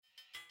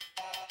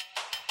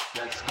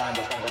That's kind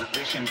of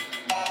conversation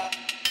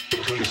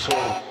between the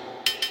soul.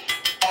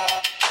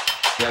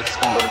 That's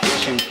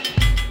conversation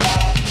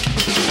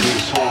between the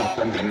soul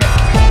and the mind.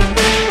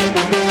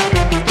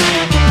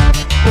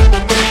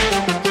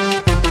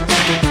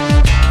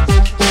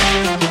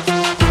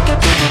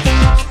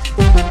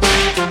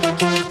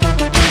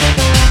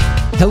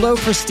 Hello,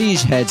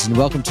 Prestige heads, and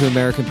welcome to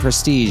American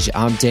Prestige.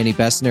 I'm Danny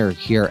Bessner,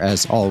 here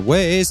as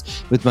always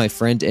with my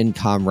friend and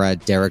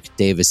comrade Derek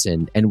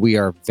Davison, and we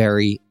are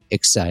very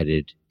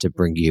excited to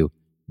bring you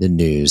the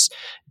news.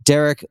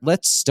 Derek,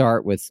 let's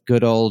start with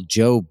good old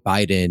Joe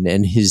Biden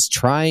and his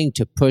trying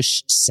to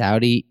push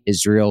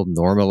Saudi-Israel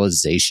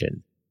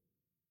normalization.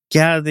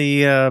 Yeah,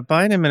 the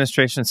Biden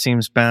administration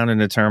seems bound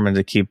and determined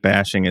to keep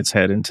bashing its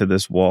head into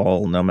this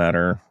wall, no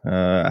matter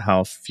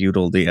how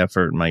futile the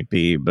effort might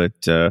be.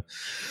 But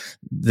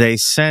they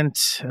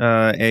sent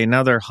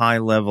another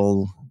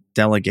high-level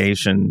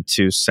delegation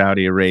to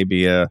Saudi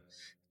Arabia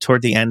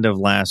toward the end of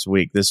last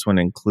week. This one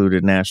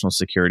included National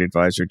Security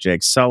Advisor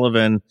Jake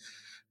Sullivan,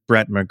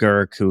 Brett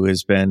McGurk, who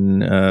has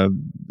been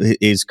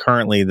is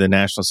currently the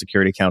National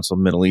Security Council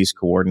Middle East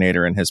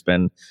coordinator and has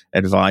been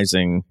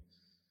advising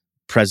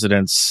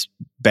presidents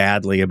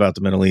badly about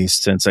the Middle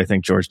East since, I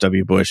think, George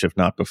W. Bush, if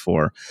not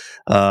before.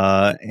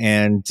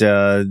 And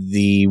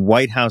the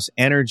White House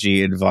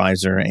energy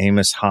advisor,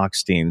 Amos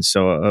Hochstein,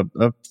 so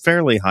a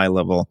fairly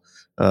high-level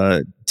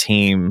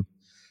team,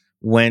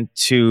 went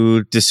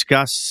to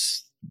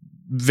discuss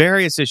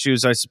various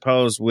issues, I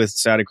suppose, with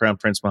Saudi Crown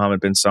Prince Mohammed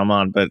bin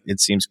Salman, but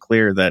it seems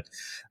clear that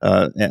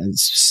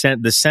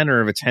the center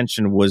of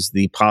attention was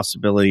the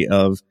possibility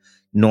of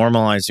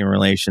normalizing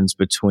relations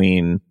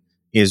between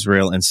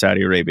Israel and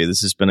Saudi Arabia.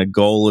 This has been a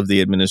goal of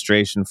the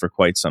administration for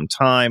quite some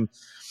time.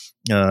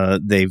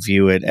 They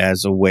view it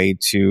as a way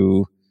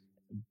to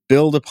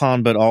build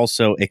upon, but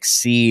also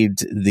exceed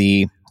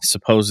the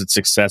supposed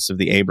success of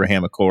the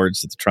Abraham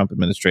Accords that the Trump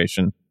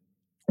administration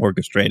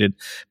orchestrated,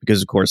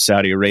 because of course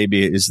Saudi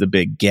Arabia is the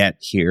big get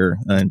here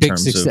in big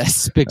terms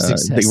success, of big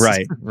success.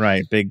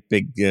 Right,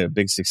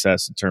 big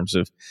success in terms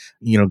of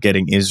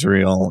getting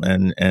Israel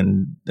and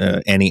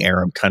any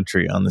Arab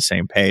country on the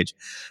same page.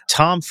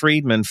 Tom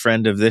Friedman,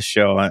 friend of this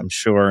show, I'm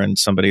sure, and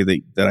somebody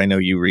that I know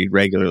you read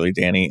regularly,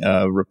 Danny,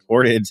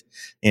 reported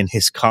in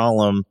his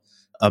column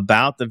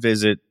about the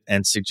visit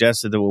and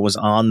suggested that what was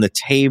on the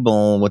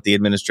table, what the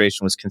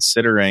administration was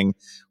considering,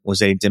 was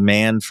a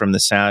demand from the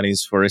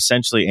Saudis for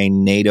essentially a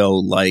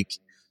NATO-like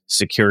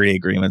security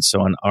agreement,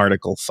 so an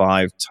Article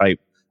 5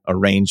 type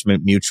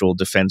arrangement, mutual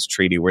defense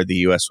treaty, where the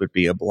U.S. would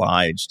be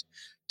obliged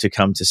to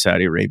come to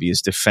Saudi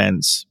Arabia's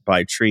defense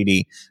by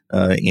treaty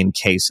in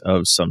case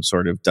of some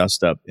sort of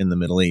dust-up in the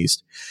Middle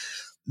East.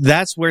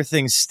 That's where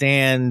things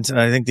stand.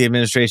 I think the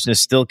administration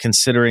is still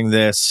considering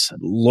this.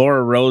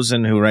 Laura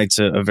Rosen, who writes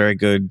a very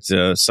good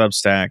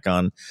Substack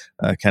on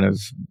kind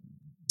of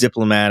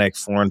diplomatic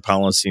foreign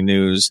policy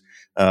news,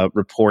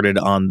 reported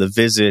on the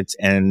visit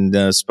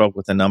and spoke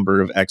with a number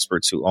of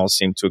experts who all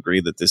seem to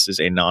agree that this is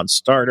a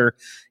non-starter,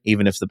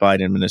 even if the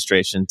Biden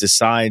administration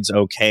decides,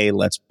 okay,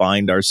 let's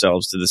bind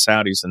ourselves to the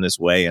Saudis in this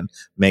way and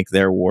make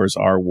their wars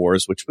our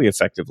wars, which we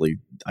effectively,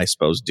 I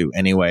suppose, do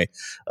anyway.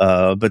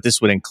 But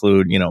this would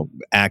include,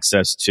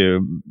 access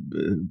to,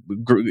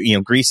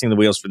 greasing the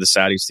wheels for the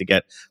Saudis to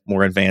get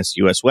more advanced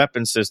U.S.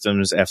 weapon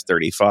systems,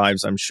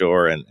 F-35s, I'm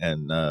sure,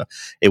 and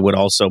it would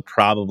also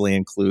probably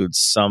include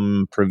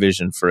some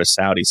provision for a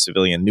Saudi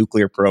civilian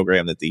nuclear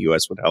program that the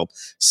U.S. would help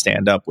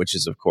stand up, which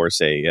is, of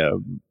course, a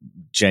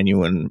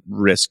genuine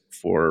risk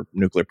for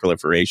nuclear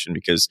proliferation,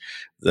 because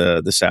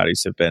the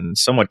Saudis have been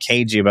somewhat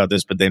cagey about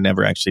this, but they've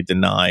never actually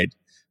denied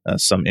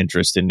some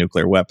interest in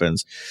nuclear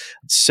weapons.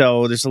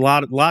 So there's a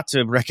lot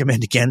to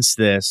recommend against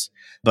this.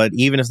 But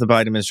even if the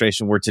Biden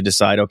administration were to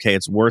decide, okay,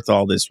 it's worth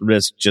all this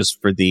risk just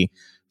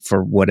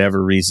for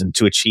whatever reason,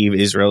 to achieve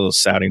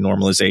Israel-Saudi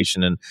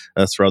normalization and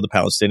throw the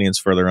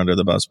Palestinians further under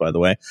the bus, by the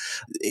way.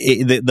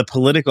 The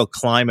political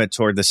climate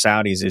toward the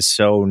Saudis is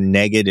so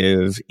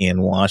negative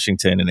in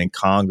Washington and in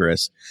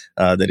Congress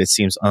that it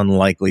seems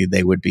unlikely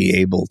they would be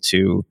able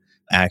to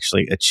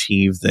actually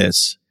achieve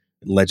this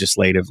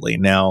legislatively.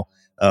 Now,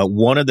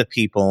 one of the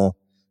people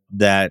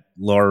that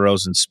Laura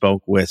Rosen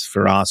spoke with,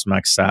 Firas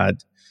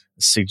Maqsad,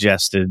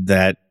 suggested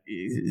that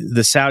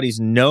the Saudis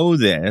know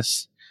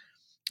this,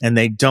 and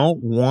they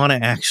don't want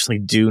to actually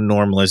do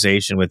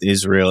normalization with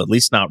Israel, at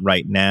least not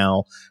right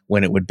now,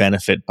 when it would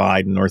benefit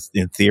Biden, or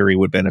in theory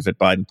would benefit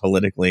Biden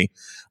politically.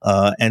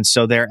 And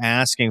so they're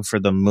asking for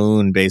the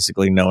moon,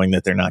 basically knowing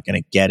that they're not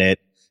going to get it,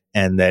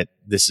 and that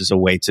this is a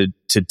way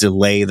to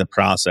delay the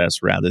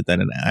process rather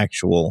than an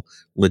actual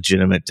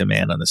legitimate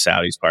demand on the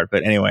Saudis' part.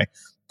 But anyway,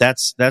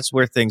 that's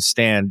where things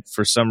stand.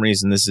 For some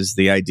reason, this is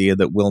the idea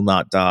that will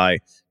not die,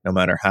 no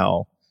matter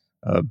how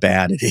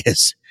bad it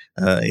is.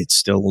 It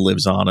still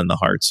lives on in the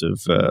hearts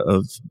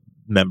of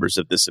members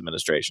of this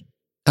administration.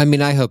 I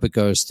mean, I hope it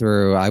goes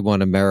through. I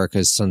want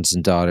America's sons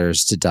and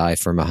daughters to die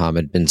for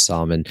Mohammed bin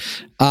Salman.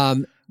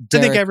 Derek, I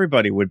think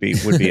everybody would be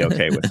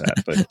okay with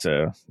that, but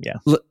yeah.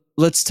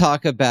 Let's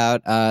talk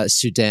about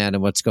Sudan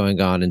and what's going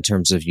on in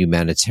terms of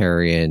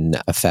humanitarian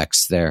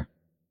effects there.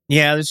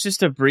 Yeah, there's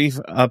just a brief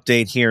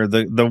update here.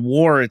 The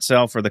war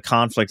itself, or the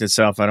conflict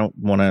itself, I don't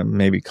want to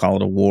maybe call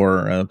it a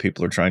war.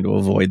 People are trying to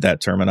avoid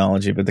that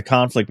terminology, but the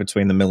conflict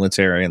between the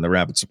military and the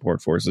rapid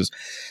support forces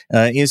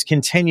is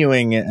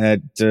continuing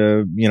at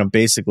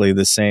basically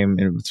the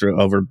same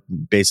over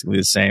basically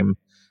the same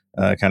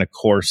kind of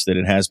course that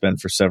it has been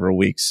for several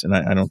weeks, and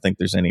I don't think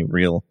there's any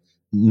real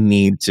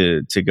need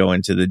to go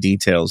into the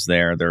details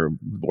there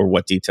or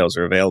what details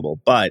are available,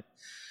 but.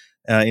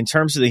 In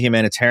terms of the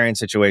humanitarian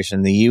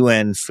situation, the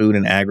UN Food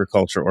and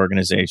Agriculture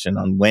Organization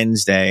on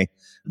Wednesday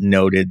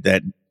noted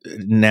that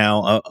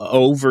now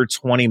over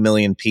 20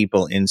 million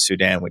people in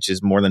Sudan, which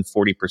is more than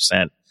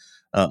 40%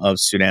 of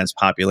Sudan's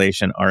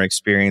population, are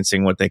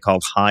experiencing what they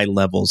called high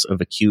levels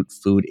of acute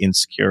food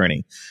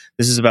insecurity.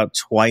 This is about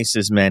twice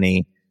as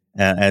many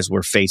as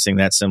were facing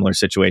that similar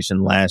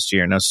situation last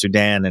year. Now,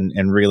 Sudan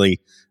and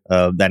really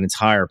that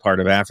entire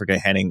part of Africa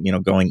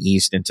going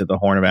east into the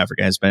Horn of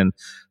Africa has been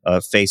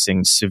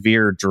facing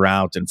severe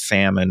drought and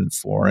famine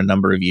for a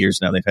number of years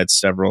now. They've had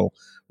several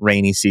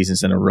rainy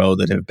seasons in a row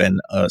that have been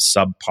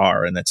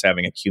subpar, and that's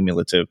having a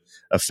cumulative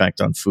effect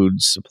on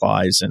food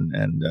supplies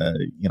and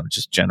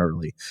just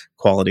generally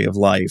quality of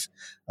life.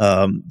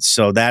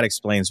 So that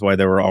explains why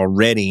there were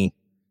already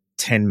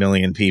 10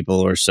 million people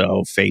or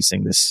so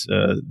facing this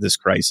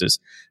crisis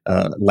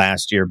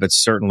last year, but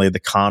certainly the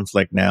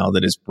conflict now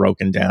that has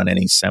broken down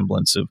any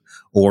semblance of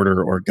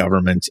order or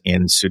government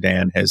in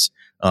Sudan has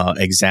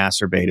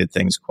exacerbated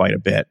things quite a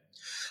bit.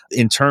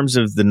 In terms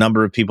of the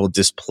number of people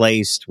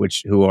displaced,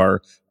 who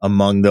are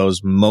among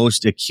those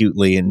most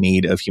acutely in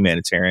need of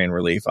humanitarian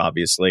relief,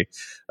 obviously,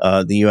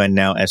 the UN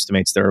now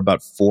estimates there are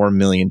about 4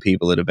 million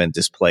people that have been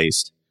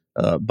displaced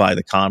by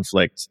the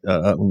conflict.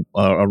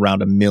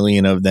 Around 1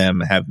 million of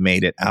them have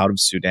made it out of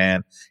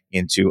Sudan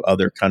into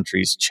other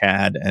countries,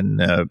 Chad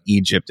and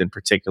Egypt in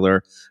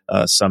particular,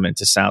 some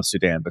into South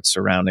Sudan, but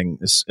surrounding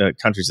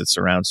countries that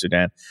surround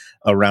Sudan.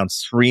 Around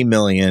 3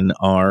 million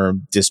are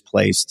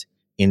displaced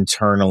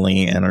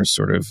internally and are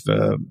sort of,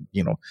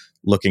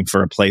 looking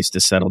for a place to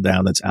settle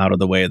down that's out of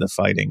the way of the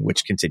fighting,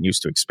 which continues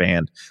to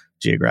expand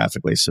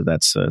geographically. So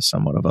that's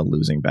somewhat of a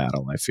losing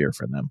battle, I fear,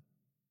 for them.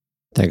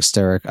 Thanks,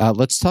 Derek.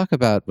 Let's talk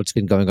about what's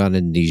been going on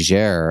in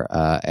Niger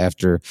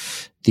after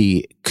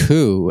the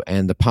coup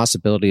and the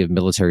possibility of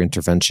military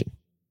intervention.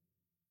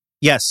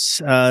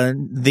 Yes,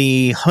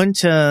 the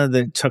junta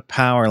that took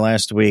power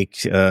last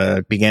week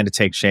began to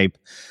take shape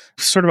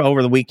sort of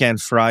over the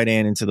weekend, Friday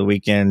and into the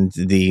weekend.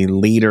 The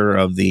leader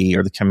of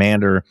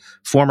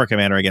former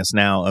commander, I guess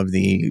now, of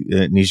the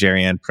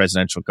Nigerian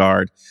Presidential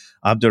Guard,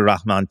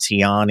 Abdurrahman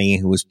Tiani,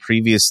 who was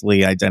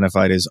previously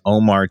identified as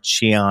Omar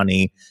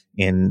Chiani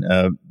in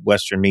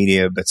Western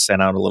media, but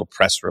sent out a little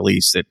press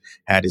release that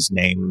had his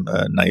name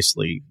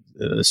nicely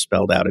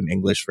spelled out in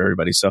English for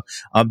everybody. So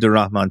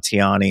Abdurrahman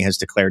Tiani has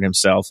declared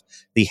himself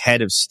the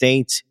head of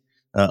state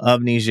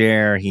of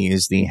Niger. He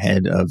is the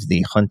head of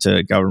the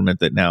junta government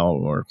that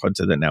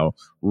now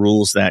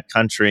rules that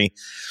country.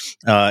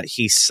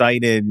 He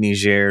cited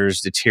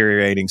Niger's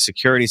deteriorating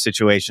security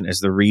situation as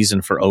the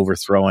reason for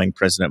overthrowing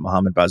President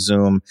Mohamed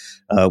Bazoum,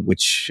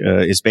 which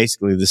is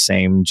basically the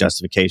same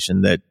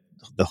justification that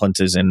the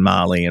juntas in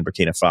Mali and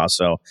Burkina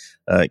Faso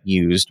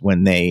used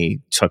when they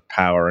took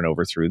power and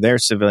overthrew their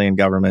civilian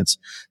governments.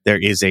 There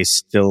is a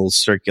still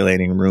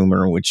circulating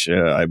rumor, which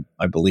I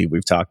believe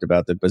we've talked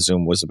about, that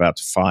Bazoum was about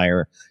to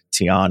fire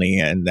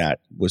Tiani, and that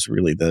was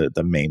really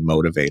the main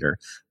motivator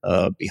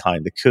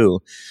behind the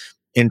coup.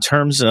 In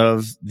terms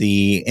of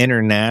the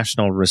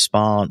international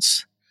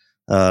response,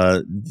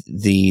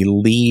 the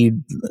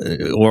lead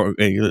or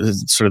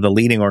sort of the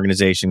leading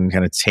organization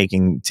kind of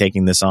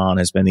taking this on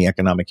has been the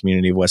Economic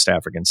Community of West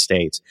African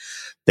States.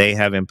 They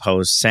have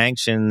imposed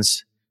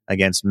sanctions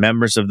against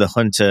members of the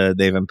junta.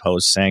 They've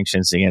imposed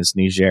sanctions against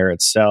Niger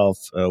itself,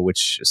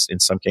 which in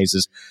some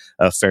cases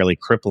fairly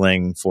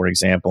crippling. For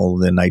example,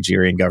 the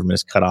Nigerian government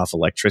has cut off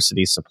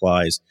electricity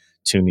supplies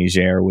to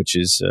Niger, which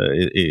is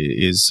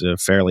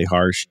fairly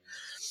harsh.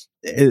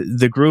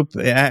 The group,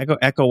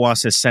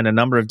 ECOWAS, has sent a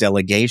number of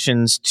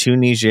delegations to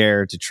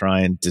Niger to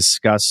try and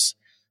discuss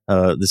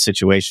the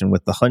situation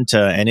with the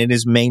junta, and it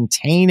is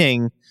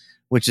maintaining,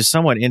 which is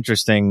somewhat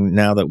interesting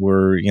now that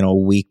we're a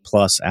week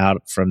plus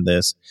out from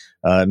this,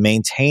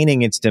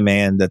 maintaining its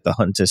demand that the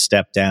junta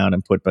step down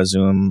and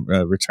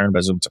return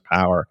Bazoum to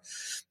power.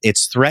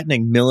 It's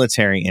threatening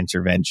military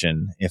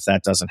intervention if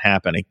that doesn't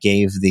happen. It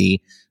gave the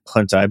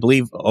junta, I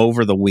believe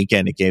over the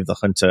weekend, it gave the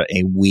junta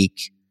a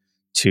week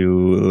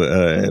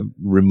to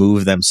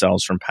remove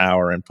themselves from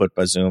power and put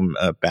Bazoum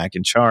back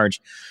in charge.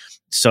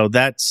 So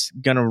that's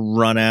going to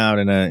run out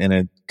in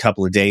a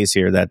couple of days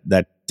here.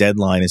 That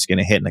deadline is going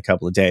to hit in a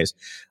couple of days.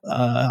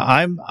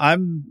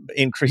 I'm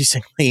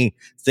increasingly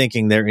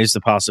thinking there is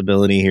the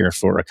possibility here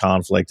for a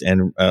conflict,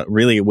 and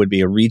really it would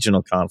be a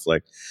regional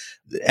conflict.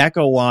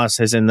 ECOWAS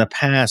has in the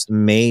past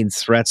made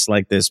threats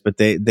like this, but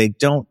they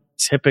don't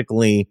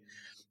typically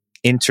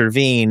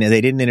intervene. They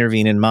didn't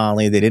intervene in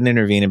Mali. They didn't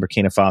intervene in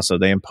Burkina Faso.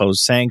 They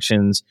imposed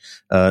sanctions.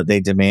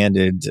 They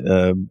demanded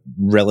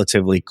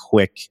relatively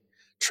quick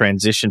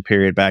transition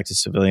period back to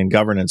civilian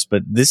governance.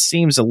 But this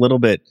seems a little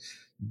bit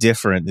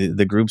different.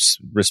 The group's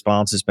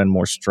response has been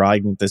more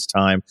strident this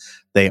time.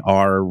 They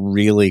are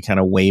really kind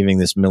of waving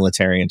this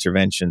military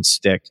intervention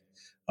stick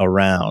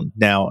around.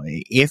 Now,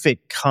 if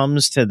it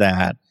comes to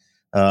that,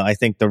 I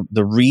think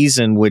the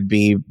reason would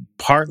be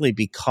partly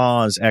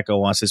because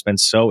ECOWAS has been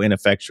so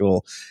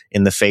ineffectual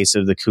in the face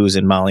of the coups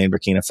in Mali and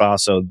Burkina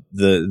Faso.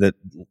 The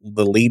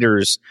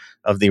leaders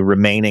of the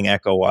remaining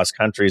ECOWAS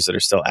countries that are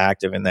still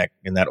active in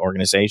that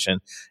organization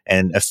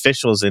and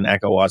officials in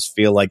ECOWAS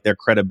feel like their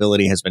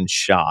credibility has been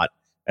shot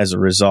as a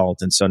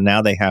result. And so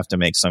now they have to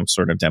make some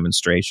sort of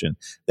demonstration.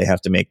 They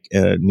have to make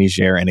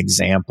Niger an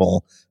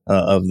example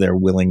of their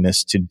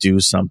willingness to do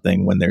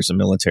something when there's a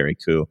military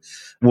coup.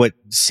 What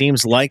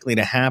seems likely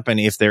to happen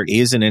if there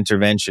is an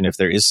intervention, if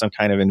there is some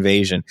kind of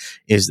invasion,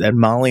 is that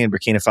Mali and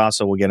Burkina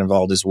Faso will get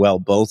involved as well.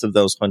 Both of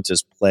those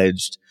juntas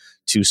pledged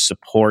to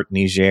support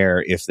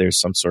Niger if there's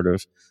some sort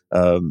of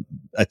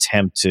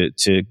attempt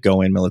to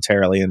go in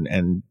militarily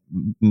and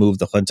move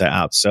the junta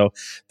out. So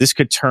this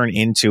could turn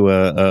into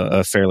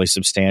a fairly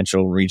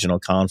substantial regional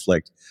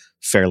conflict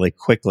fairly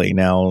quickly.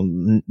 Now,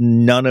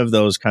 none of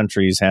those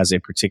countries has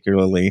a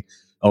particularly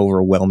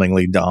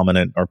overwhelmingly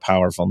dominant or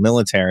powerful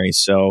military.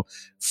 So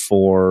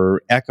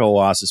for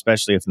ECOWAS,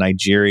 especially if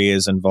Nigeria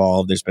is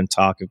involved, there's been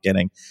talk of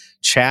getting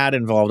Chad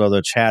involved,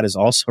 although Chad is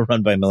also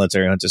run by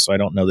military juntas, so I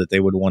don't know that they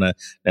would want to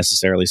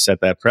necessarily set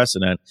that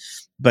precedent.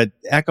 But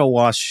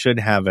ECOWAS should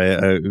have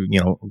a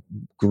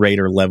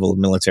greater level of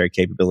military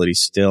capability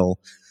still.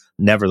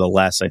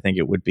 Nevertheless, I think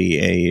it would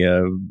be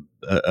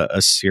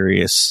a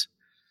serious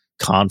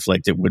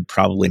conflict. It would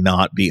probably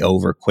not be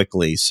over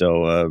quickly.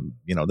 So,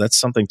 that's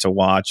something to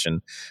watch.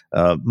 And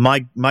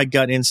my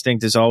gut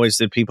instinct is always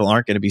that people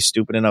aren't going to be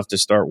stupid enough to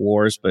start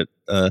wars, but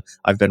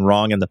I've been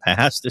wrong in the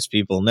past, as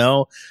people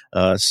know.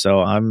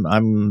 So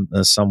I'm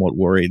somewhat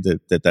worried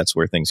that that's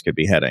where things could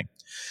be heading.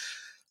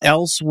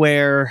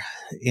 Elsewhere,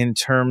 in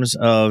terms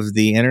of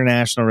the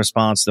international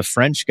response, the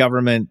French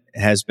government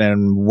has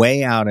been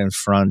way out in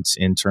front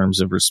in terms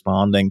of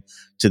responding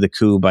to the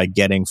coup by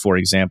getting, for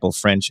example,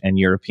 French and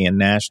European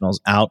nationals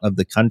out of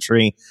the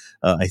country.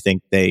 I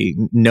think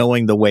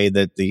knowing the way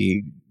that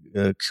the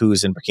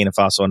coups in Burkina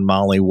Faso and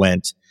Mali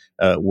went,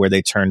 where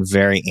they turned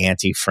very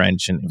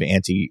anti-French and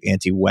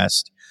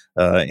anti-West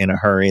in a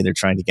hurry, they're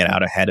trying to get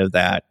out ahead of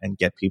that and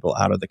get people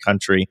out of the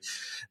country.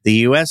 The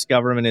U.S.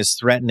 government is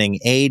threatening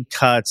aid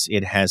cuts.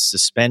 It has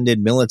suspended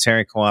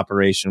military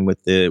cooperation with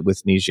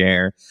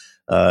Niger.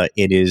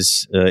 It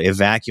is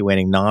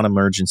evacuating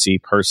non-emergency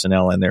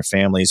personnel and their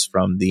families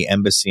from the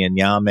embassy in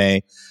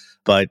Niamey.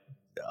 But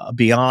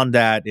beyond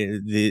that,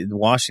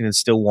 Washington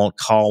still won't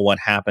call what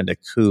happened a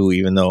coup,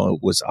 even though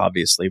it was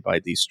obviously, by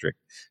the strict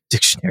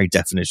dictionary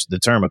definition of the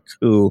term, a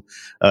coup.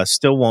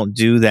 Still won't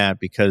do that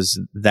because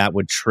that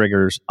would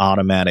trigger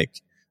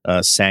automatic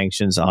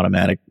sanctions,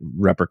 automatic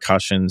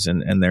repercussions,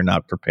 and they're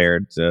not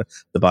prepared. The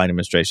Biden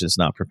administration is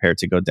not prepared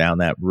to go down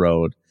that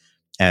road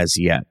as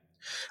yet.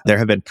 There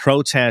have been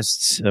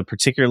protests,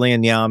 particularly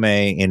in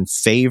Niamey, in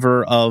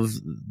favor of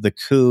the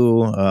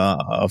coup.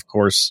 Of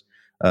course,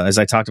 as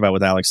I talked about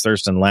with Alex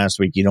Thurston last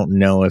week, you don't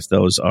know if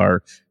those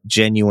are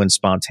genuine,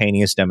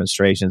 spontaneous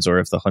demonstrations or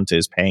if the junta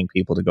is paying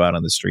people to go out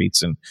on the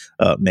streets and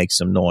make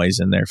some noise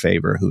in their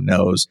favor. Who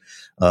knows?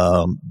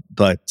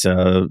 But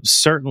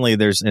certainly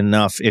there's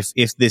enough.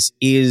 If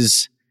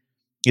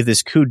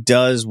this coup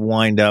does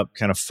wind up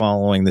kind of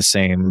following the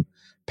same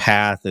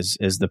path as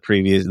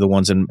the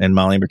ones in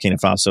Mali and Burkina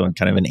Faso, and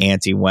kind of an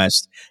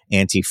anti-West,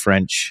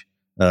 anti-French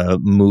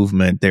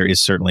movement, there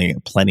is certainly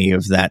plenty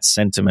of that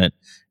sentiment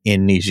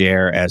in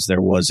Niger, as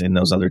there was in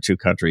those other two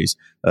countries,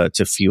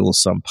 to fuel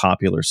some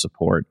popular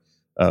support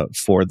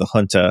for the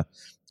junta.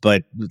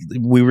 But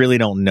we really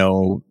don't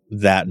know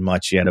that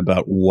much yet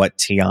about what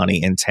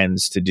Tiani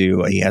intends to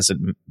do. He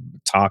hasn't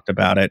talked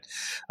about it.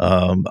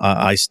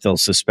 I still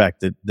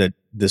suspect that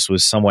this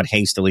was somewhat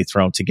hastily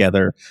thrown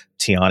together,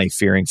 Tiani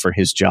fearing for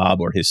his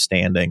job or his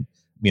standing,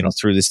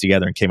 threw this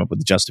together and came up with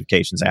the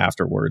justifications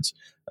afterwards,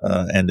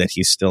 and that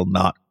he's still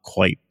not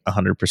quite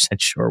 100%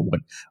 sure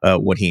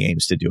what he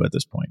aims to do at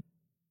this point.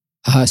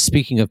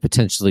 Speaking of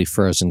potentially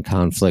frozen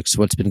conflicts,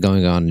 what's been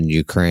going on in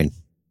Ukraine?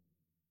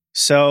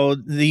 So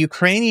the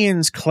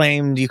Ukrainian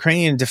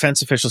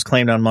defense officials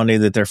claimed on Monday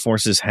that their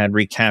forces had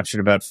recaptured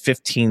about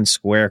 15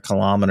 square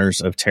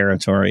kilometers of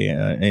territory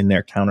in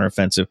their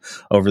counteroffensive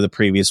over the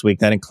previous week.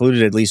 That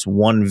included at least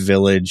one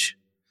village,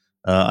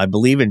 I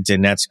believe in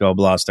Donetsk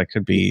Oblast. I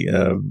could be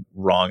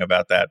wrong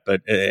about that,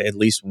 but at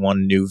least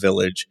one new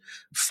village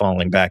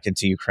falling back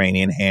into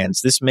Ukrainian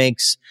hands. This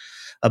makes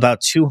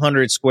about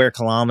 200 square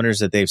kilometers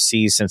that they've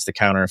seized since the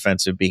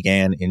counteroffensive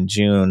began in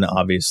June.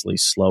 Obviously,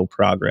 slow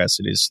progress.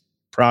 It is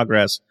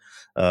progress,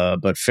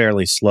 but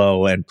fairly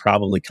slow and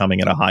probably coming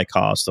at a high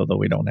cost, although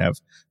we don't have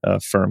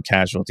firm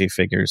casualty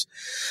figures.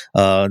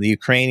 The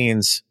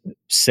Ukrainians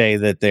say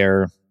that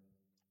they're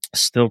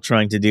still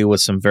trying to deal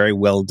with some very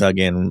well dug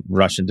in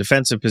Russian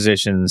defensive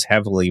positions,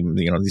 heavily,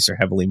 these are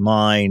heavily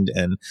mined.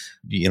 And,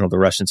 the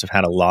Russians have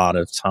had a lot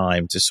of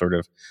time to sort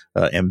of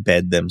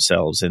embed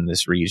themselves in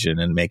this region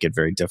and make it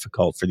very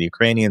difficult for the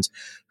Ukrainians,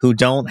 who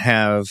don't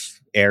have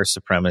air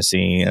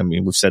supremacy. I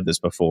mean, we've said this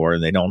before,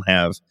 and they don't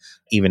have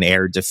even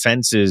air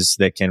defenses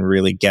that can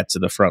really get to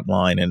the front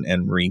line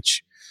and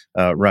reach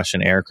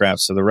Russian aircraft.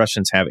 So the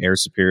Russians have air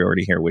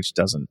superiority here, which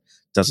doesn't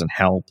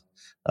help.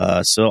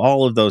 So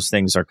all of those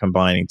things are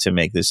combining to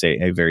make this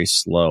a very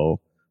slow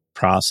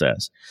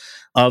process.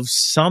 Of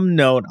some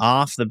note,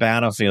 off the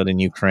battlefield in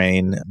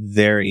Ukraine,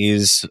 there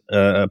is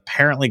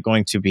apparently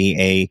going to be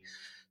a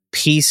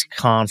peace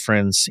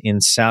conference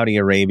in Saudi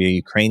Arabia,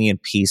 Ukrainian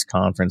peace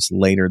conference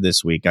later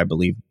this week, I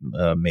believe,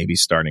 maybe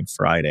starting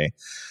Friday.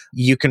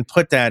 You can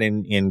put that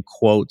in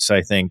quotes,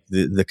 I think,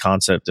 the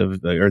concept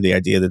of, or the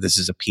idea that this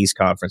is a peace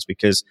conference,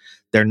 because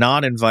they're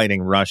not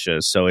inviting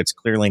Russia. So it's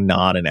clearly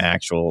not an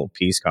actual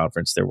peace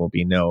conference. There will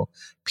be no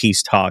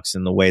peace talks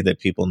in the way that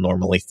people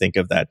normally think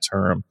of that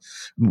term.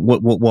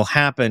 What will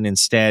happen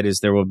instead is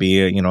there will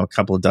be a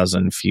couple of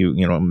dozen,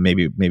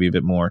 maybe a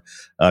bit more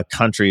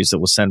countries that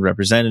will send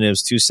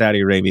representatives to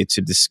Saudi Arabia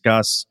to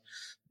discuss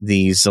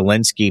the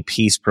Zelensky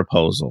peace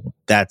proposal.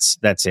 That's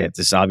it.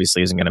 This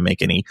obviously isn't going to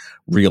make any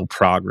real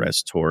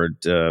progress toward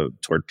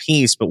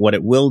peace, but what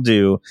it will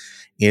do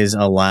is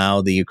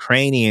allow the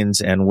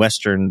Ukrainians and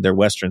their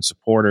Western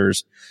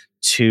supporters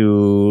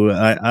to,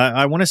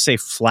 I want to say,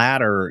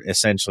 flatter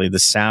essentially the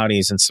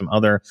Saudis and some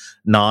other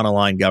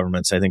non-aligned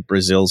governments. I think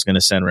Brazil's going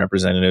to send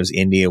representatives.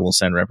 India will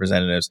send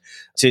representatives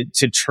to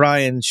try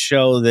and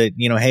show that,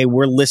 hey,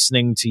 we're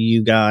listening to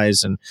you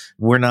guys and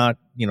we're not,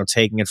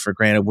 taking it for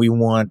granted. We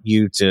want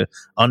you to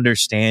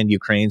understand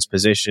Ukraine's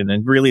position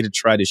and really to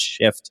try to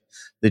shift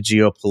the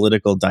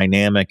geopolitical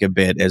dynamic a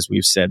bit, as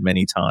we've said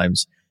many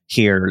times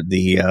here.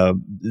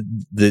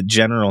 The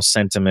general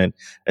sentiment,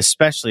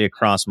 especially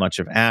across much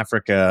of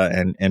Africa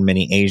and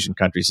many Asian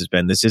countries, has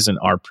been, this isn't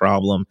our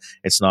problem,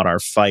 it's not our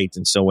fight.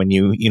 And so when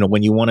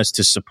you want us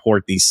to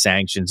support these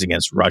sanctions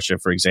against Russia,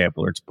 for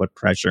example, or to put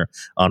pressure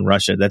on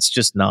Russia, that's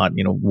just not,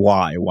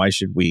 why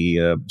should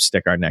we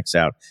stick our necks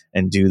out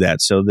and do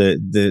that? So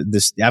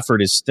this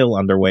effort is still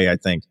underway, I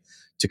think,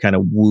 to kind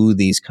of woo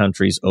these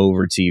countries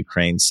over to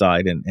Ukraine's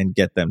side and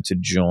get them to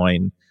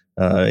join,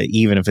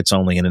 even if it's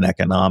only in an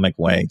economic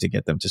way, to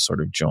get them to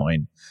sort of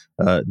join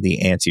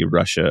the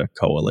anti-Russia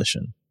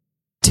coalition.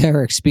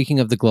 Derek, speaking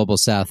of the Global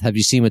South, have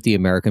you seen what the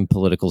American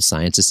Political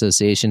Science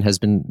Association has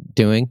been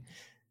doing?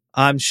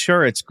 I'm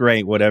sure it's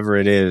great, whatever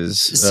it is.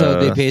 So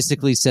they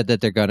basically said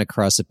that they're going to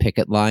cross a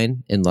picket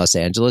line in Los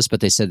Angeles, but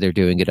they said they're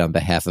doing it on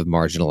behalf of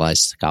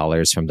marginalized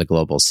scholars from the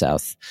Global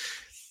South.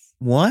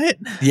 What?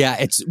 Yeah,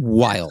 it's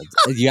wild.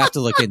 You have to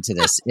look into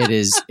this. It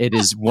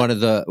is one of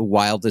the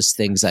wildest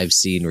things I've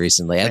seen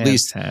recently. At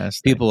least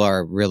people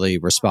are really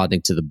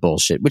responding to the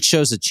bullshit, which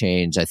shows a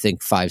change. I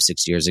think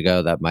 5-6 years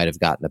ago that might have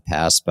gotten a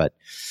pass, but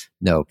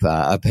nope.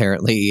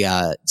 Apparently,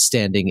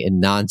 standing in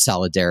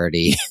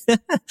non-solidarity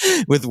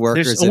with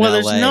workers in LA.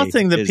 There's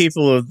nothing that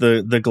people of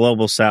the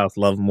Global South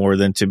love more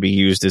than to be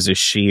used as a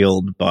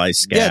shield by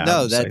scabs. Yeah,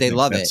 no, they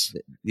love it.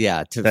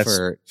 Yeah, that's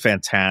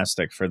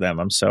fantastic for them.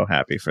 I'm so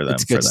happy for them.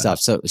 It's good stuff.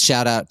 So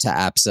shout out to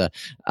APSA.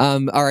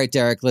 All right,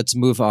 Derek, let's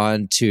move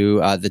on to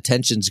the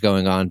tensions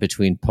going on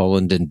between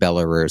Poland and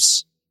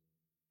Belarus.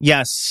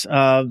 Yes,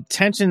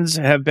 tensions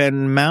have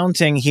been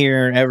mounting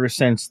here ever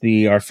since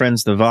our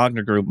friends, the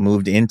Wagner Group,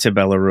 moved into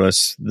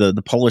Belarus.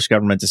 The Polish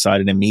government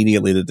decided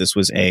immediately that this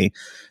was a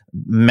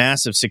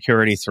massive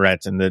security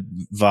threat and that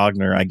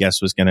Wagner, I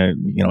guess, was going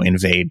to,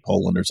 invade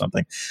Poland or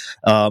something.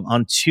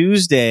 On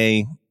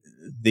Tuesday,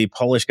 the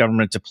Polish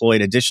government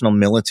deployed additional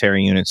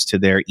military units to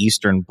their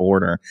eastern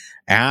border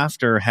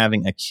after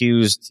having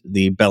accused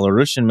the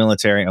Belarusian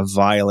military of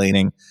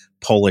violating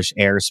Polish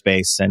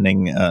airspace,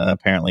 sending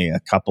apparently a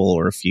couple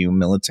or a few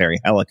military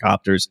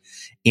helicopters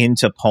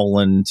into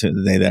Poland.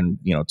 They then,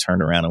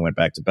 turned around and went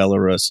back to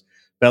Belarus.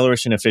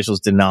 Belarusian officials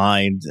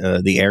denied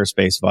the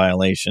airspace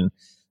violation.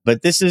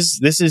 But this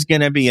is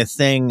going to be a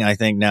thing, I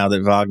think, now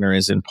that Wagner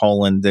is in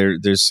Poland.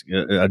 There's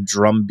a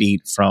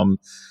drumbeat from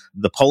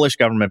the Polish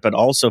government, but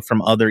also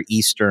from other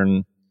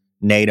Eastern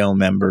NATO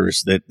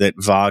members that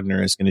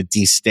Wagner is going to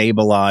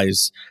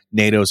destabilize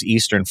NATO's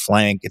eastern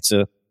flank. It's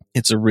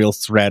a real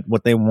threat.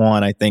 What they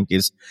want, I think,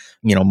 is,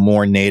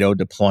 more NATO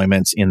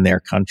deployments in their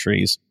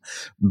countries.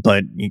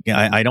 But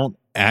I don't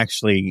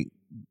actually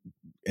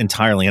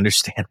entirely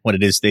understand what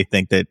it is they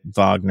think that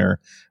Wagner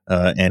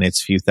and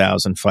its few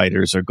thousand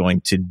fighters are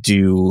going to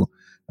do,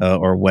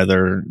 or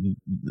whether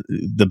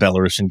the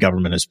Belarusian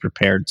government is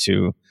prepared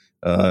to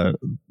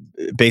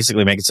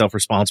basically make itself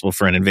responsible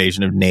for an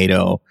invasion of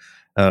NATO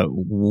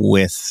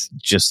with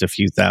just a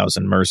few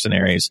thousand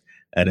mercenaries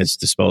at its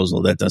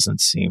disposal. That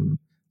doesn't seem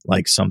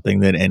like something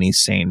that any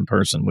sane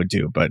person would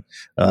do. But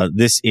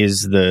this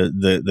is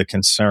the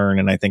concern,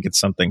 and I think it's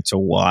something to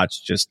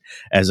watch just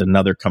as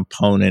another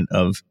component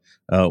of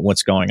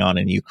what's going on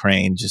in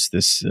Ukraine, just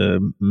this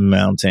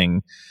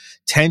mounting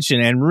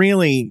tension and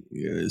really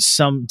to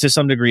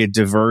some degree a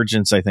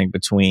divergence, I think,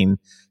 between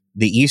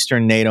the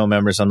Eastern NATO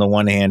members on the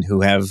one hand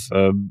who have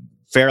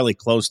fairly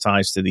close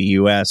ties to the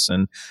U.S.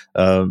 and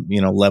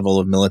level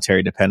of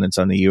military dependence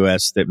on the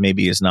U.S. that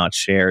maybe is not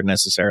shared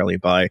necessarily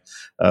by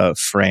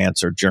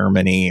France or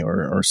Germany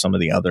or some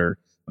of the other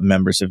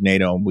members of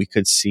NATO. We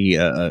could see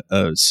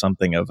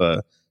something of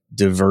a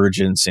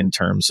divergence in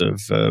terms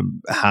of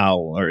how,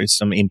 or it's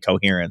some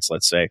incoherence,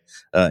 let's say,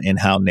 in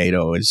how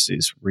NATO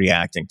is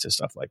reacting to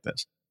stuff like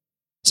this.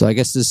 So I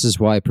guess this is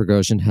why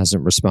Prigozhin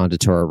hasn't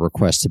responded to our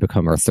request to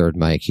become our third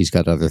mic. He's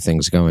got other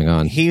things going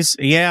on.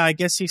 I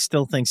guess he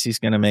still thinks he's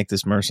going to make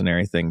this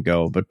mercenary thing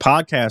go. But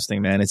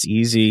podcasting, man, it's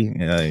easy.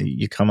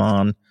 You come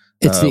on.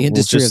 It's the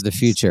industry of the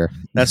future.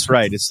 That's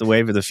right. It's the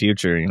wave of the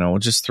future. We'll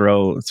just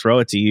throw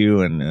it to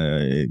you, and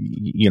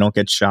you don't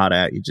get shot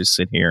at. You just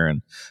sit here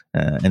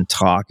and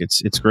talk.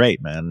 It's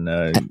great, man.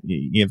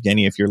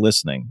 Evgeny, if you're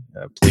listening,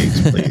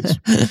 please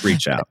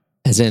reach out.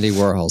 As Andy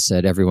Warhol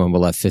said, everyone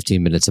will have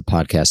 15 minutes of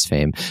podcast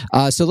fame.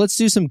 So let's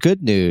do some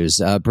good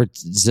news.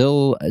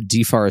 Brazil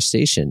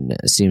deforestation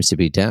seems to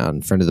be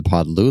down. Friend of the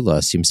pod,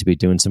 Lula, seems to be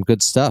doing some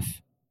good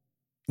stuff.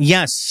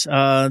 Yes,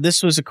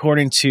 this was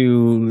according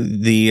to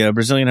the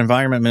Brazilian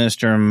Environment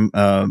Minister,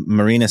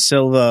 Marina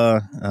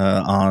Silva,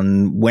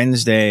 on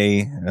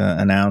Wednesday,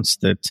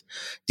 announced that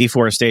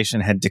deforestation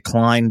had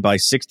declined by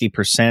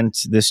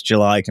 60% this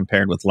July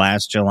compared with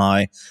last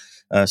July.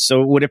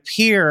 So it would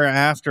appear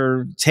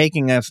after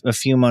taking a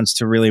few months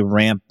to really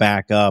ramp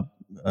back up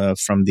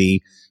from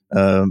the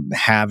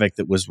havoc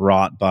that was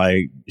wrought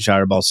by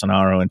Jair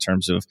Bolsonaro in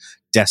terms of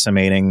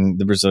decimating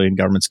the Brazilian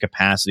government's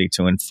capacity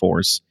to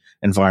enforce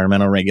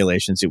environmental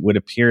regulations, it would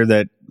appear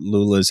that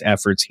Lula's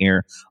efforts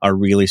here are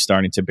really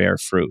starting to bear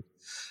fruit.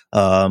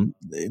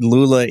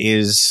 Lula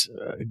is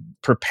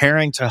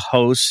preparing to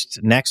host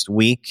next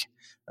week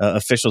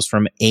officials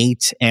from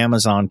 8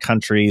 Amazon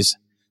countries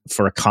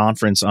for a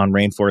conference on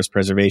rainforest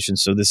preservation.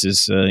 So this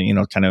is,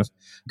 kind of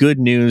good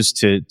news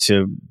to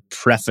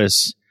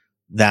preface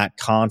that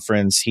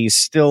conference. He's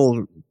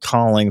still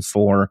calling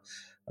for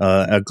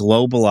a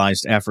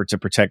globalized effort to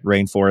protect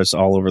rainforests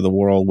all over the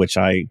world, which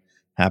I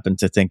happen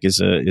to think is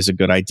a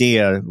good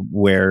idea,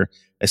 where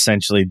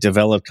essentially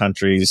developed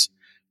countries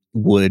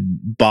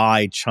would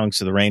buy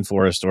chunks of the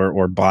rainforest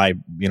or buy,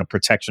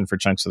 protection for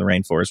chunks of the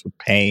rainforest, would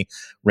pay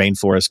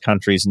rainforest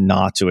countries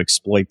not to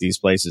exploit these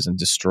places and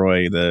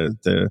destroy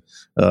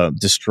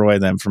destroy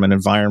them. From an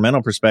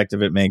environmental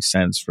perspective, it makes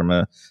sense. From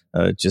a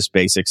just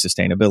basic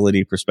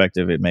sustainability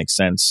perspective, it makes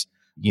sense.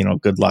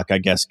 Good luck, I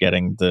guess,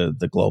 getting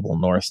the global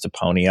north to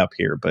pony up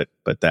here, but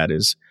that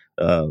is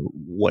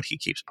what he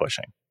keeps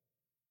pushing.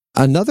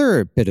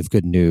 Another bit of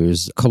good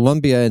news: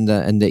 Colombia and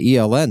the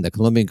ELN, the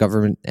Colombian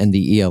government and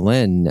the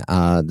ELN,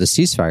 the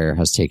ceasefire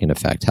has taken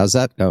effect. How's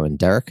that going,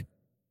 Derek?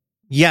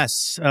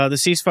 Yes, the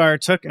ceasefire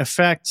took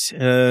effect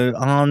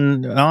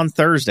on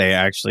Thursday,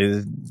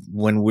 actually,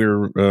 when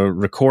we're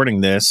recording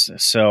this.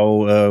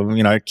 So,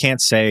 I can't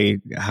say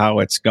how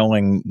it's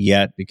going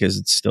yet because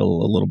it's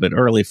still a little bit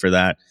early for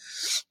that.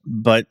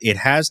 But it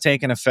has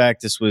taken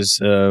effect. This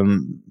was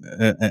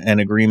an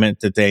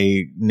agreement that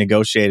they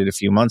negotiated a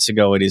few months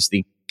ago. It is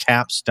the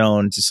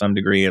capstone, to some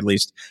degree, at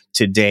least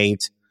to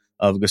date,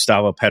 of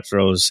Gustavo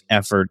Petro's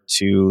effort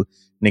to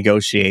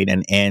negotiate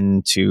an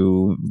end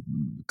to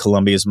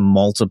Colombia's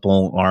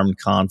multiple armed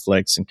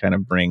conflicts and kind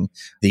of bring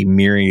the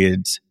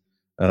myriad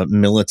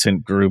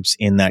militant groups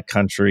in that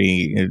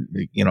country,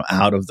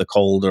 out of the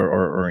cold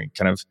or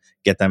kind of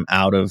get them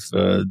out of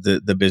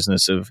the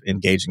business of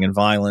engaging in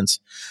violence.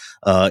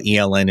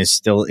 ELN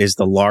is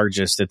the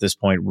largest at this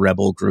point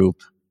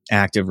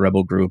active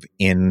rebel group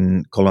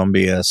in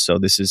Colombia. So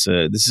this is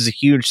a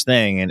huge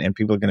thing, and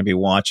people are going to be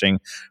watching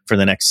for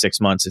the next 6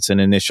 months. It's an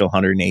initial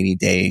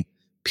 180-day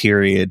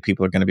period.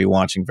 People are going to be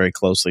watching very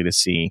closely to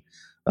see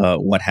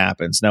what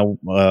happens. Now,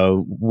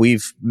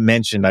 we've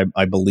mentioned,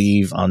 I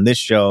believe, on this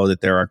show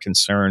that there are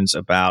concerns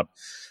about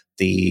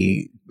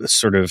the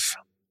sort of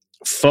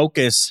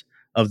focus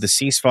of the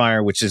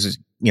ceasefire, which is,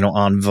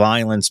 on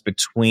violence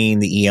between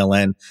the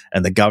ELN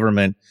and the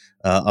government.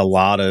 A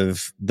lot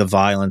of the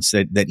violence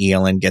that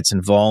ELN gets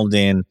involved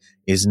in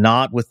is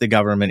not with the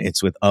government.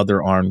 It's with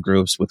other armed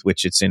groups with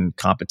which it's in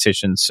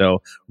competition.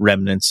 So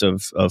remnants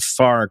of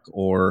FARC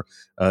or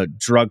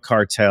drug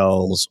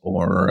cartels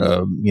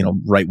or,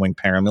 right-wing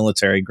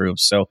paramilitary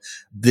groups. So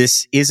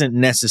this isn't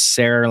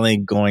necessarily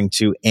going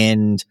to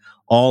end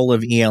all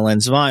of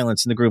ELN's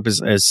violence. And the group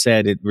has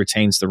said it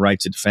retains the right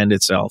to defend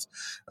itself,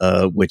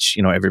 which,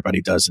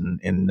 everybody does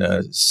in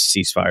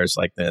ceasefires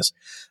like this.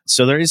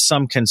 So there is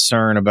some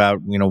concern about,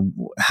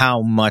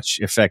 how much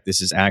effect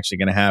this is actually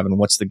going to have, and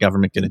what's the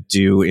government going to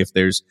do if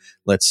there's,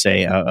 let's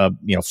say, a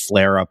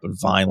flare up of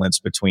violence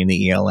between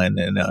the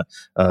ELN and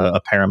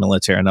another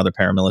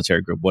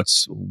paramilitary group.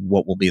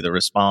 What will be the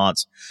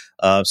response?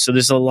 So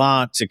there's a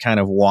lot to kind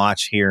of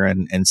watch here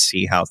and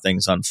see how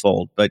things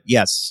unfold. But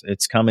yes,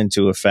 it's come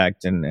into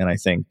effect, and I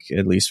think,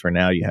 at least for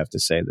now, you have to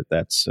say that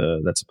that's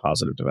a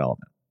positive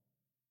development.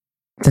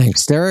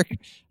 Thanks, Derek.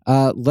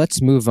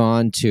 Let's move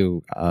on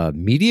to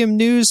medium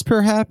news,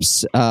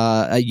 perhaps.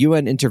 A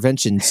UN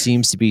intervention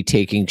seems to be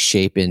taking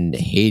shape in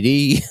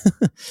Haiti.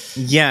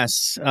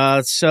 Yes.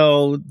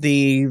 So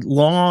the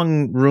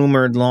long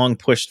rumored, long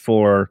pushed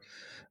for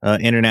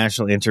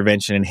international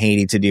intervention in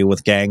Haiti to deal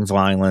with gang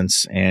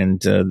violence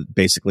and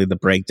basically the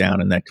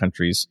breakdown in that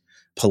country's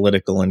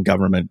political and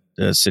government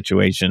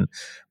situation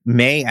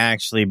may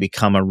actually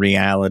become a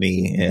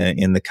reality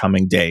in the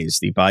coming days.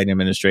 The Biden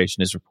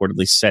administration is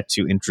reportedly set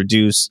to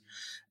introduce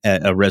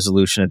a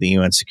resolution at the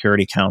UN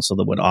Security Council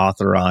that would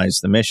authorize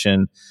the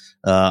mission.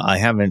 I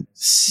haven't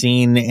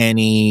seen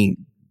any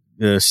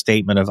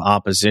statement of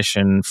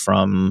opposition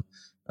from,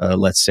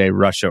 let's say,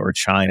 Russia or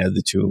China,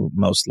 the two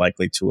most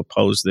likely to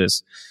oppose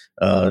this,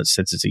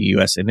 since it's a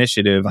U.S.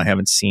 initiative. I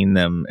haven't seen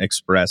them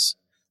express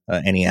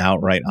any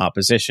outright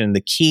opposition.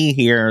 The key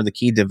here, the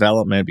key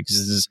development, because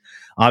this is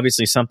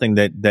obviously something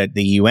that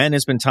the UN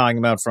has been talking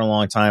about for a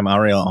long time.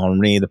 Ariel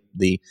Henry,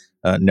 the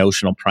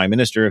notional prime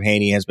minister of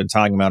Haiti, has been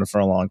talking about it for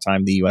a long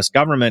time. The U.S.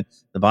 government,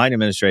 the Biden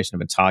administration, have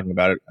been talking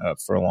about it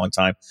for a long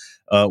time.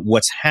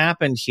 What's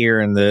happened here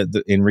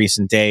in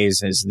recent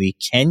days is the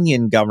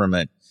Kenyan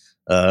government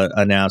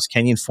announced,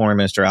 Kenyan Foreign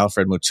Minister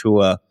Alfred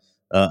Mutua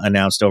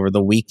announced over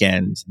the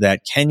weekend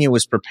that Kenya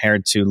was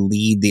prepared to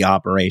lead the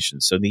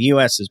operation. So the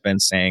U.S. has been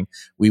saying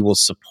we will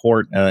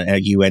support a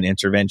UN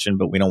intervention,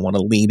 but we don't want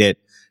to lead it.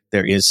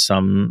 There is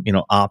some,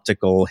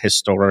 optical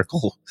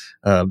historical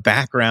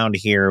background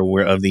here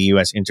of the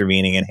U.S.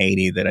 intervening in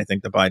Haiti that I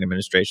think the Biden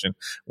administration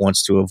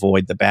wants to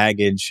avoid the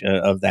baggage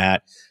of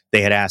that.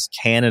 They had asked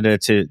Canada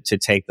to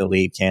take the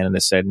lead. Canada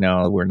said,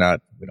 no, we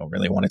don't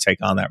really want to take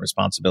on that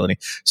responsibility.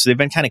 So they've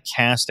been kind of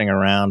casting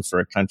around for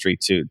a country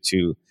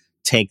to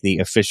take the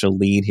official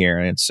lead here.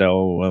 And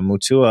so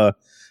Mutua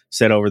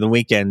said over the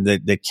weekend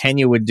that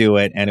Kenya would do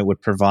it, and it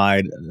would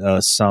provide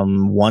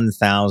some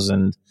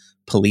 1,000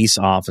 police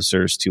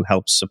officers to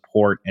help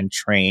support and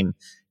train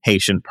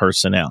Haitian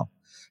personnel.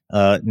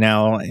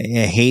 Now,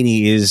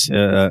 Haiti is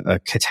a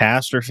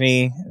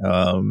catastrophe.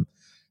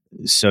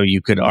 So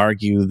you could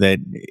argue that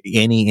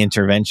any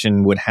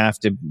intervention would have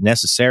to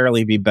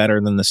necessarily be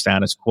better than the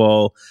status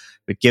quo.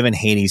 But given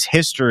Haiti's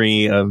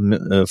history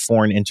of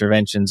foreign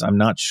interventions, I'm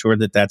not sure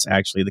that that's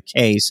actually the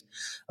case.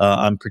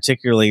 I'm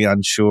particularly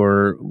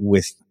unsure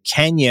with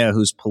Kenya,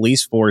 whose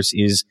police force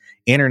is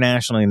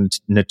internationally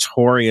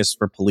notorious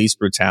for police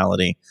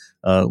brutality,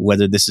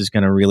 whether this is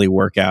going to really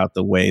work out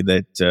the way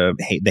that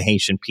the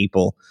Haitian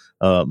people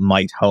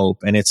might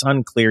hope. And it's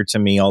unclear to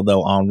me,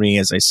 although Henry,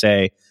 as I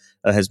say,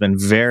 has been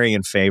very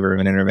in favor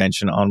of an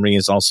intervention. Henry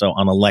is also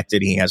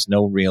unelected. He has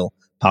no real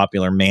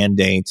popular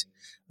mandate.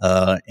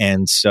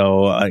 And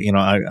so,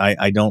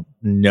 I don't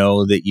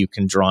know that you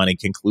can draw any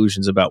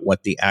conclusions about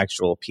what the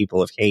actual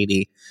people of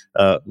Haiti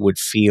would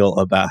feel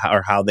about,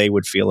 or how they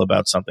would feel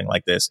about something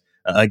like this.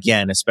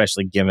 Again,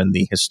 especially given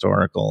the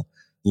historical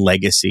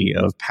legacy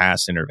of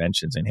past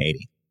interventions in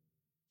Haiti.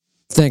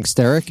 Thanks,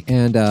 Derek.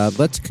 And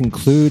let's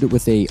conclude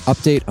with a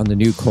update on the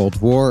new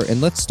Cold War.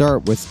 And let's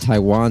start with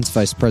Taiwan's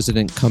vice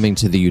president coming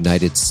to the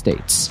United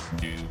States.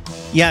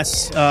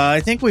 Yes, I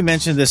think we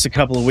mentioned this a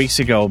couple of weeks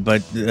ago,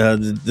 but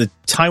the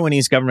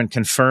Taiwanese government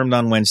confirmed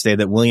on Wednesday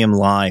that William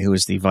Lai, who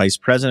is the vice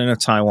president of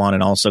Taiwan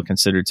and also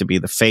considered to be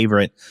the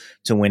favorite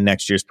to win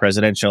next year's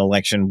presidential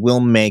election, will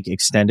make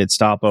extended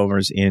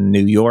stopovers in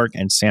New York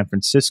and San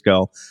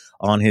Francisco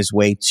on his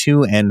way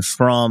to and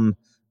from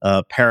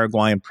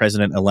Paraguayan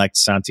President-elect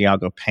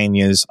Santiago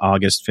Peña's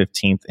August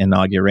 15th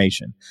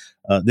inauguration.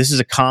 This is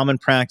a common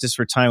practice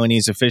for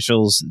Taiwanese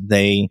officials.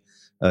 They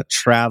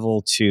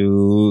travel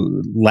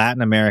to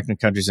Latin American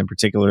countries in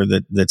particular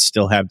that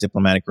still have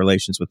diplomatic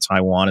relations with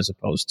Taiwan as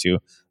opposed to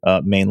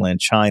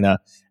mainland China.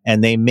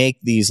 And they make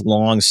these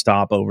long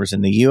stopovers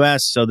in the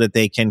U.S. so that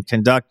they can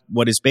conduct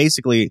what is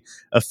basically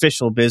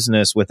official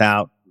business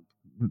without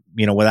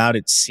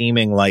it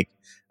seeming like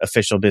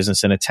official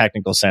business in a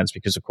technical sense,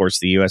 because, of course,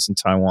 the U.S. and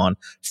Taiwan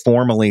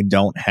formally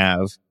don't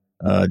have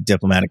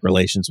diplomatic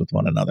relations with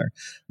one another.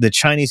 The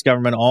Chinese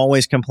government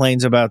always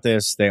complains about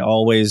this. They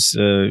always,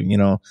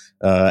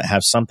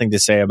 have something to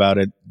say about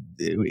it.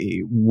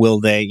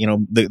 Will they,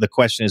 the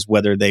question is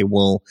whether they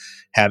will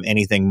have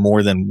anything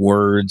more than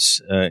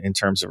words in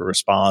terms of a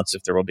response,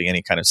 if there will be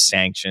any kind of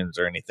sanctions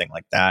or anything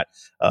like that.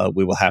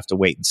 We will have to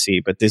wait and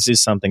see. But this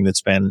is something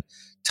that's been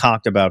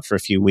talked about for a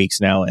few weeks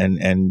now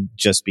and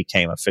just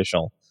became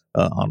official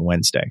on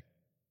Wednesday.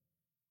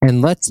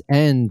 And let's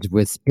end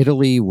with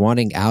Italy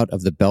wanting out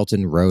of the Belt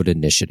and Road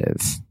Initiative.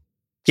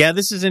 Yeah,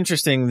 this is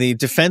interesting. The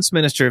defense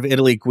minister of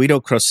Italy, Guido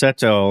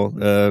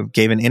Crosetto,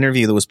 gave an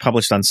interview that was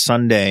published on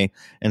Sunday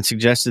and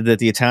suggested that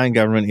the Italian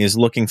government is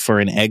looking for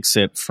an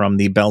exit from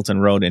the Belt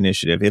and Road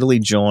Initiative. Italy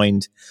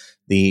joined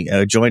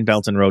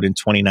Belt and Road in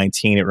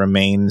 2019. It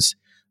remains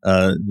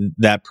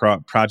that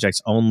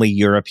project's only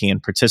European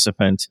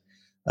participant.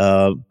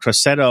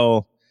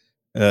 Crosetto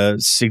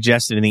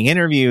suggested in the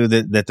interview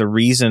that the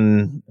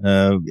reason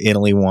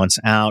Italy wants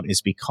out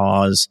is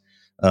because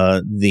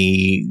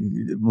the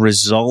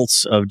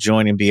results of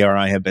joining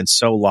BRI have been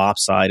so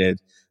lopsided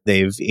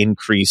They've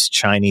increased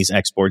Chinese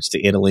exports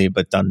to Italy,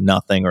 but done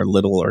nothing or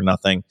little or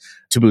nothing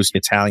to boost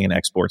Italian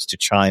exports to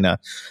China.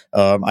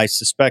 I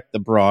suspect the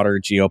broader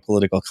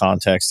geopolitical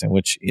context in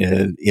which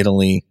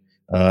Italy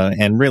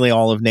and really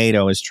all of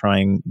NATO is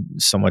trying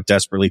somewhat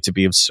desperately to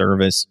be of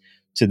service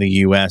to the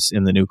U.S.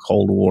 in the new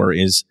Cold War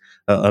is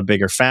a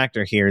bigger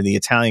factor here. The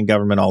Italian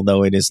government,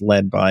 although it is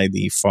led by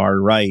the far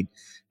right,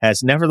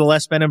 has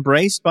nevertheless been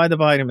embraced by the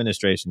Biden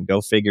administration.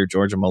 Go figure.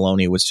 Giorgia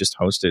Meloni was just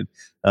hosted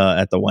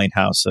at the White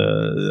House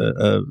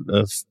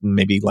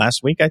maybe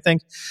last week, I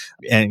think,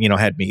 and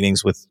had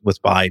meetings with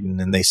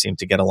Biden, and they seem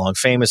to get along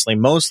famously.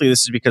 Mostly,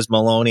 this is because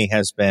Meloni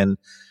has been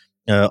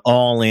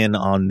all in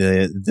on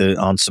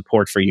on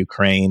support for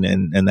Ukraine,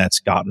 and that's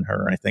gotten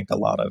her, I think, a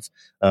lot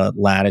of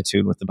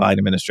latitude with the Biden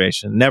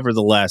administration.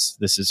 Nevertheless,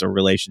 this is a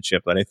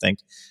relationship that I think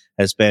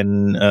has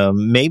been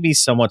maybe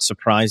somewhat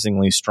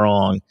surprisingly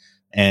strong.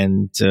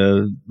 And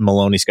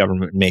Meloni's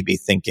government may be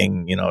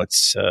thinking,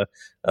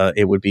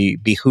 it would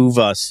behoove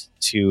us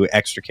to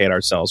extricate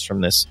ourselves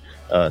from this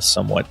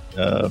somewhat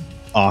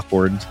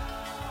awkward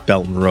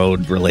Belt and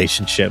Road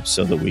relationship,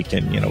 so that we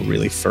can,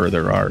 really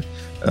further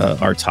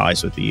our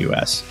ties with the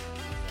U.S.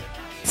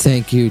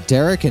 Thank you,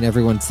 Derek, and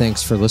everyone.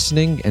 Thanks for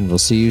listening, and we'll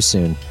see you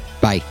soon.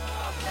 Bye.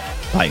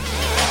 Bye.